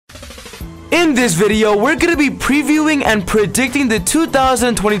In this video, we're going to be previewing and predicting the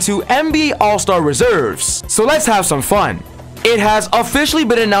 2022 NBA All-Star reserves. So let's have some fun. It has officially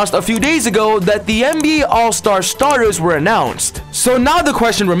been announced a few days ago that the NBA All-Star starters were announced. So now the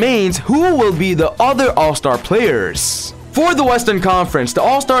question remains, who will be the other All-Star players? For the Western Conference, the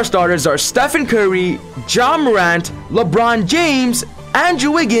All-Star starters are Stephen Curry, Ja Morant, LeBron James,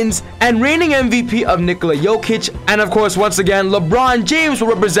 Andrew Wiggins, and reigning MVP of Nikola Jokic. And of course, once again, LeBron James will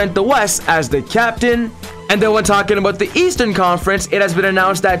represent the West as the captain. And then when talking about the Eastern Conference, it has been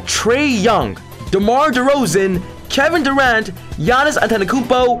announced that Trae Young, DeMar DeRozan, Kevin Durant, Giannis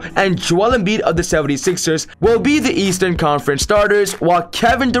Antetokounmpo, and Joel Embiid of the 76ers will be the Eastern Conference starters, while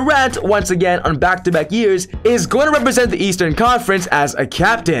Kevin Durant, once again on back-to-back years, is going to represent the Eastern Conference as a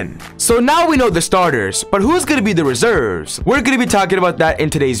captain. So now we know the starters, but who's going to be the reserves? We're going to be talking about that in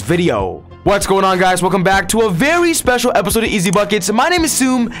today's video. What's going on, guys? Welcome back to a very special episode of Easy Buckets. My name is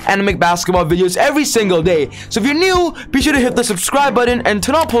Soom, and I make basketball videos every single day. So if you're new, be sure to hit the subscribe button and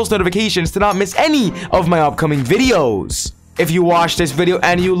turn on post notifications to not miss any of my upcoming videos. If you watched this video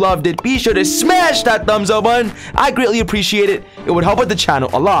and you loved it, be sure to smash that thumbs up button. I greatly appreciate it. It would help out the channel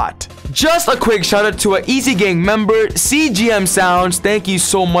a lot. Just a quick shout out to an ezGANG member, CGM Sounds. Thank you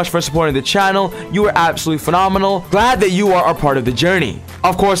so much for supporting the channel. You are absolutely phenomenal. Glad that you are a part of the journey.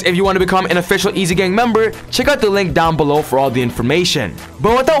 Of course, if you want to become an official ezGANG member, check out the link down below for all the information.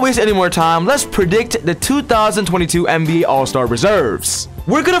 But without wasting any more time, let's predict the 2022 NBA All-Star reserves.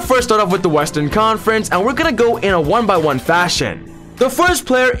 We're gonna first start off with the Western Conference, and we're gonna go in a one-by-one fashion. The first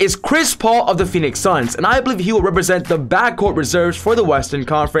player is Chris Paul of the Phoenix Suns, and I believe he will represent the backcourt reserves for the Western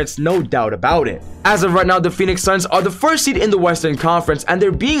Conference, no doubt about it. As of right now, the Phoenix Suns are the first seed in the Western Conference, and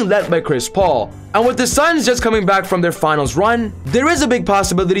they're being led by Chris Paul. And with the Suns just coming back from their finals run, there is a big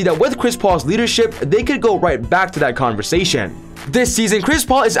possibility that with Chris Paul's leadership, they could go right back to that conversation. This season, Chris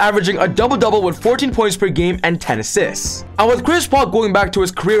Paul is averaging a double-double with 14 points per game and 10 assists. And with Chris Paul going back to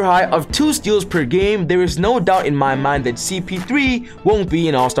his career high of 2 steals per game, there is no doubt in my mind that CP3 won't be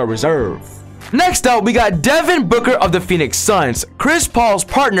an All-Star reserve. Next up, we got Devin Booker of the Phoenix Suns, Chris Paul's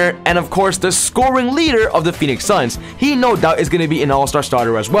partner, and of course the scoring leader of the Phoenix Suns. He no doubt is going to be an All-Star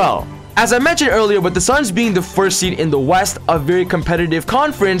starter as well. As I mentioned earlier, with the Suns being the first seed in the West, a very competitive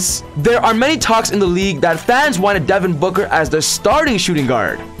conference, there are many talks in the league that fans wanted Devin Booker as the starting shooting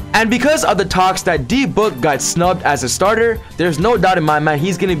guard. And because of the talks that D-Book got snubbed as a starter, there's no doubt in my mind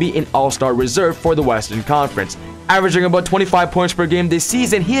he's going to be an All-Star reserve for the Western Conference. Averaging about 25 points per game this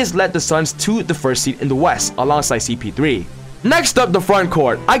season, he has led the Suns to the first seed in the West alongside CP3. Next up, the front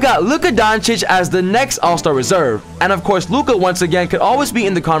court. I got Luka Doncic as the next All-Star reserve. And of course, Luka once again could always be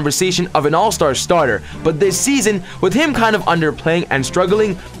in the conversation of an All-Star starter. But this season, with him kind of underplaying and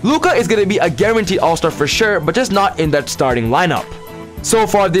struggling, Luka is going to be a guaranteed All-Star for sure, but just not in that starting lineup. So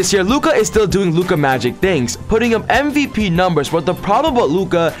far this year, Luka is still doing Luka magic things, putting up MVP numbers, but the problem about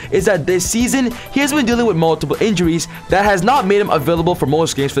Luka is that this season, he has been dealing with multiple injuries that has not made him available for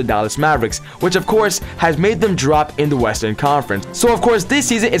most games for the Dallas Mavericks, which of course has made them drop in the Western Conference. So of course, this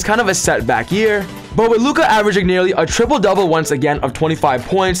season is kind of a setback year, but with Luka averaging nearly a triple-double once again of 25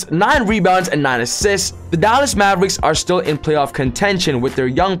 points, 9 rebounds, and 9 assists, the Dallas Mavericks are still in playoff contention with their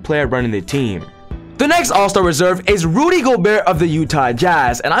young player running the team. The next All-Star reserve is Rudy Gobert of the Utah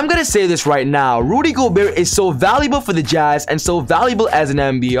Jazz, and I'm gonna say this right now, Rudy Gobert is so valuable for the Jazz and so valuable as an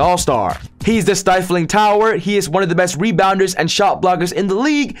NBA All-Star. He's the stifling tower, he is one of the best rebounders and shot blockers in the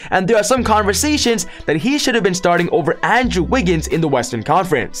league, and there are some conversations that he should have been starting over Andrew Wiggins in the Western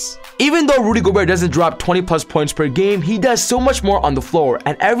Conference. Even though Rudy Gobert doesn't drop 20 plus points per game, he does so much more on the floor,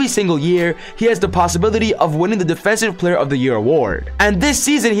 and every single year, he has the possibility of winning the Defensive Player of the Year award. And this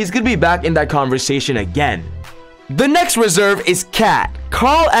season, he's gonna be back in that conversation again. The next reserve is Cat,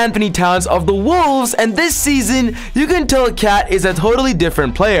 Karl Anthony Towns of the Wolves, and this season, you can tell Cat is a totally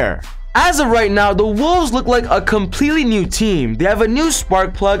different player. As of right now, the Wolves look like a completely new team. They have a new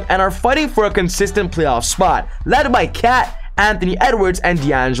spark plug and are fighting for a consistent playoff spot, led by Cat, Anthony Edwards, and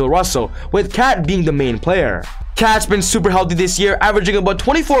D'Angelo Russell, with Cat being the main player. Cat's been super healthy this year, averaging about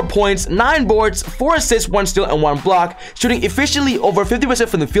 24 points, 9 boards, 4 assists, 1 steal, and 1 block, shooting efficiently over 50%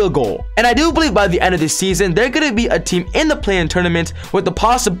 from the field goal. And I do believe by the end of this season, they're going to be a team in the play-in tournament with the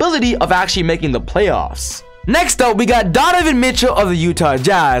possibility of actually making the playoffs. Next up, we got Donovan Mitchell of the Utah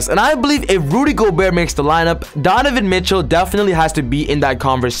Jazz, and I believe if Rudy Gobert makes the lineup, Donovan Mitchell definitely has to be in that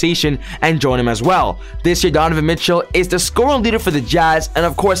conversation and join him as well. This year, Donovan Mitchell is the scoring leader for the Jazz, and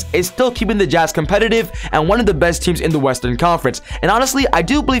of course, is still keeping the Jazz competitive and one of the best teams in the Western Conference. And honestly, I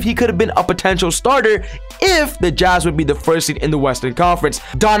do believe he could have been a potential starter if the Jazz would be the first seed in the Western Conference.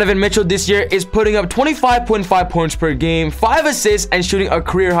 Donovan Mitchell this year is putting up 25.5 points per game, 5 assists, and shooting a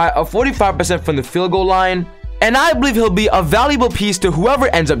career high of 45% from the field goal line. And I believe he'll be a valuable piece to whoever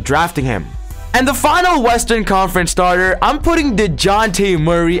ends up drafting him. And the final Western Conference starter, I'm putting Dejounte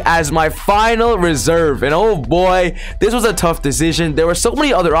Murray as my final reserve. And oh boy, this was a tough decision. There were so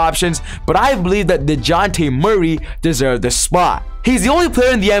many other options, but I believe that Dejounte Murray deserved the spot. He's the only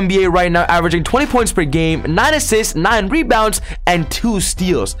player in the NBA right now averaging 20 points per game, 9 assists, 9 rebounds, and 2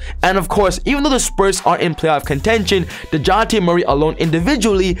 steals. And of course, even though the Spurs aren't in playoff contention, Dejounte Murray alone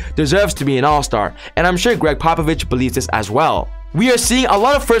individually deserves to be an All-Star. And I'm sure Greg Popovich believes this as well. We are seeing a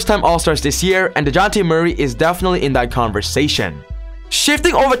lot of first-time All-Stars this year, and Dejounte Murray is definitely in that conversation.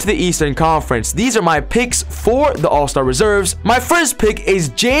 Shifting over to the Eastern Conference, these are my picks for the All-Star reserves. My first pick is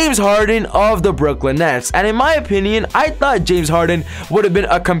James Harden of the Brooklyn Nets, and in my opinion, I thought James Harden would have been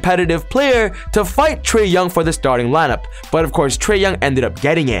a competitive player to fight Trae Young for the starting lineup, but of course Trae Young ended up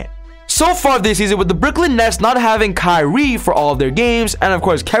getting it. So far this season, with the Brooklyn Nets not having Kyrie for all of their games, and of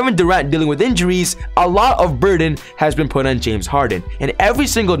course Kevin Durant dealing with injuries, a lot of burden has been put on James Harden. And every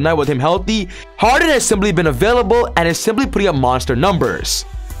single night with him healthy, Harden has simply been available and is simply putting up monster numbers.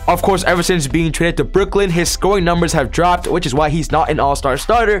 Of course, ever since being traded to Brooklyn, his scoring numbers have dropped, which is why he's not an all-star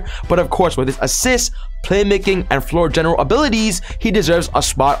starter. But of course, with his assists, playmaking, and floor general abilities, he deserves a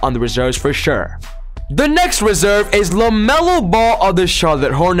spot on the reserves for sure. The next reserve is Lamelo Ball of the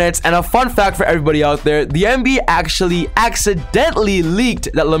Charlotte Hornets, and a fun fact for everybody out there, the NBA actually accidentally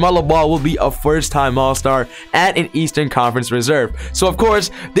leaked that Lamelo Ball will be a first-time All-Star and an Eastern Conference reserve. So of course,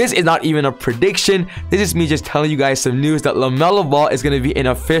 this is not even a prediction, this is me just telling you guys some news that Lamelo Ball is going to be an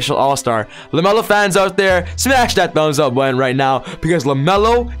official All-Star. Lamelo fans out there, smash that thumbs up button right now, because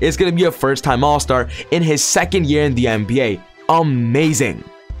Lamelo is going to be a first-time All-Star in his second year in the NBA. Amazing.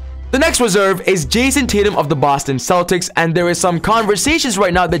 The next reserve is Jayson Tatum of the Boston Celtics, and there is some conversations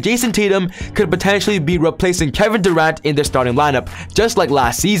right now that Jayson Tatum could potentially be replacing Kevin Durant in their starting lineup, just like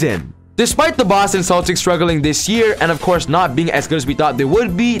last season. Despite the Boston Celtics struggling this year, and of course not being as good as we thought they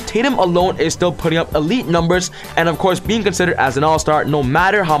would be, Tatum alone is still putting up elite numbers, and of course being considered as an all-star no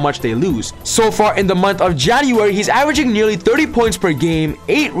matter how much they lose. So far in the month of January, he's averaging nearly 30 points per game,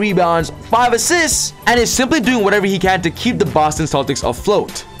 8 rebounds, 5 assists, and is simply doing whatever he can to keep the Boston Celtics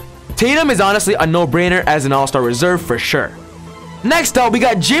afloat. Tatum is honestly a no-brainer as an all-star reserve for sure. Next up, we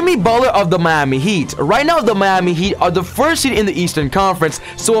got Jimmy Butler of the Miami Heat. Right now, the Miami Heat are the first seed in the Eastern Conference,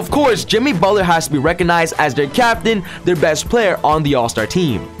 so of course, Jimmy Butler has to be recognized as their captain, their best player on the all-star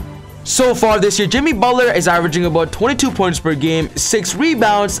team. So far this year, Jimmy Butler is averaging about 22 points per game, 6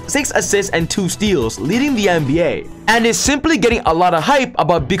 rebounds, 6 assists, and 2 steals, leading the NBA, and is simply getting a lot of hype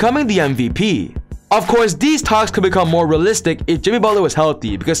about becoming the MVP. Of course, these talks could become more realistic if Jimmy Butler was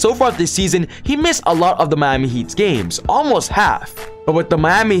healthy, because so far this season, he missed a lot of the Miami Heat's games, almost half. But with the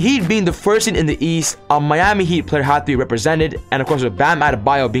Miami Heat being the first seed in the East, a Miami Heat player had to be represented, and of course with Bam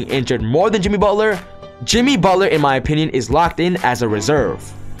Adebayo being injured more than Jimmy Butler, in my opinion, is locked in as a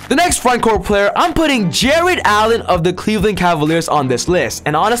reserve. The next frontcourt player, I'm putting Jarrett Allen of the Cleveland Cavaliers on this list.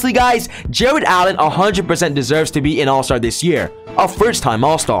 And honestly guys, Jarrett Allen 100% deserves to be an all-star this year, a first-time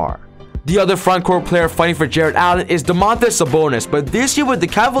all-star. The other frontcourt player fighting for Jarrett Allen is Domantas Sabonis, but this year with the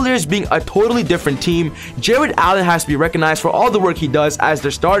Cavaliers being a totally different team, Jarrett Allen has to be recognized for all the work he does as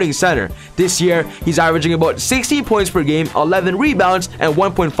their starting center. This year, he's averaging about 16 points per game, 11 rebounds, and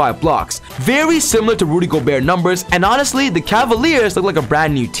 1.5 blocks. Very similar to Rudy Gobert numbers, and honestly, the Cavaliers look like a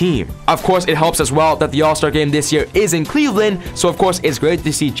brand new team. Of course, it helps as well that the All-Star game this year is in Cleveland, so of course, it's great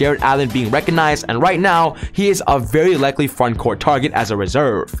to see Jarrett Allen being recognized, and right now, he is a very likely frontcourt target as a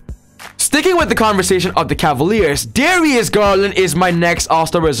reserve. Sticking with the conversation of the Cavaliers, Darius Garland is my next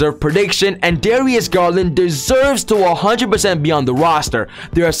All-Star reserve prediction, and Darius Garland deserves to 100% be on the roster.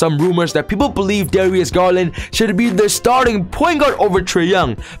 There are some rumors that people believe Darius Garland should be the starting point guard over Trae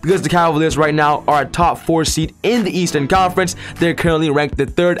Young, because the Cavaliers right now are a top 4 seed in the Eastern Conference. They're currently ranked the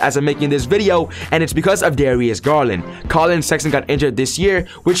 3rd as I'm making this video, and it's because of Darius Garland. Colin Sexton got injured this year,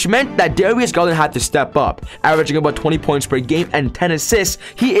 which meant that Darius Garland had to step up, averaging about 20 points per game and 10 assists.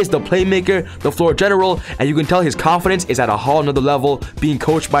 He is the playmaker, the floor general, and you can tell his confidence is at a whole nother level being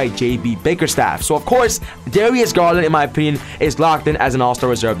coached by JB Bickerstaff. So of course, Darius Garland, in my opinion, is locked in as an All-Star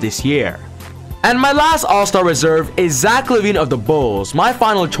reserve this year. And my last All-Star reserve is Zach Lavine of the Bulls. My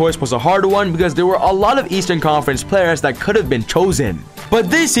final choice was a hard one because there were a lot of Eastern Conference players that could have been chosen. But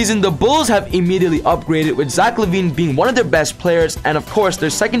this season, the Bulls have immediately upgraded, with Zach Lavine being one of their best players and of course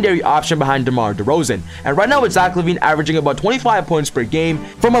their secondary option behind DeMar DeRozan. And right now with Zach Lavine averaging about 25 points per game,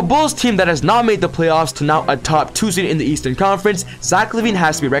 from a Bulls team that has not made the playoffs to now a top 2 seed in the Eastern Conference, Zach Lavine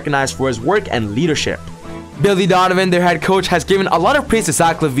has to be recognized for his work and leadership. Billy Donovan, their head coach, has given a lot of praise to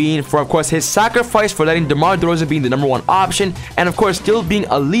Zach Lavine for, of course, his sacrifice for letting DeMar DeRozan being the #1 option and, of course, still being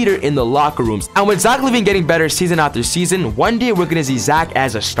a leader in the locker rooms. And with Zach Lavine getting better season after season, one day we're going to see Zach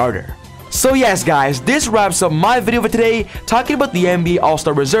as a starter. So yes guys, this wraps up my video for today, talking about the NBA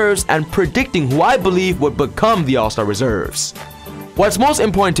All-Star Reserves and predicting who I believe would become the All-Star Reserves. What's most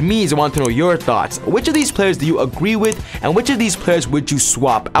important to me is I want to know your thoughts. Which of these players do you agree with, and which of these players would you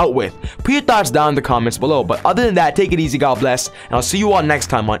swap out with? Put your thoughts down in the comments below. But other than that, take it easy, God bless, and I'll see you all next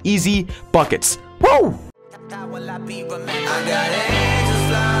time on Easy Buckets. Woo!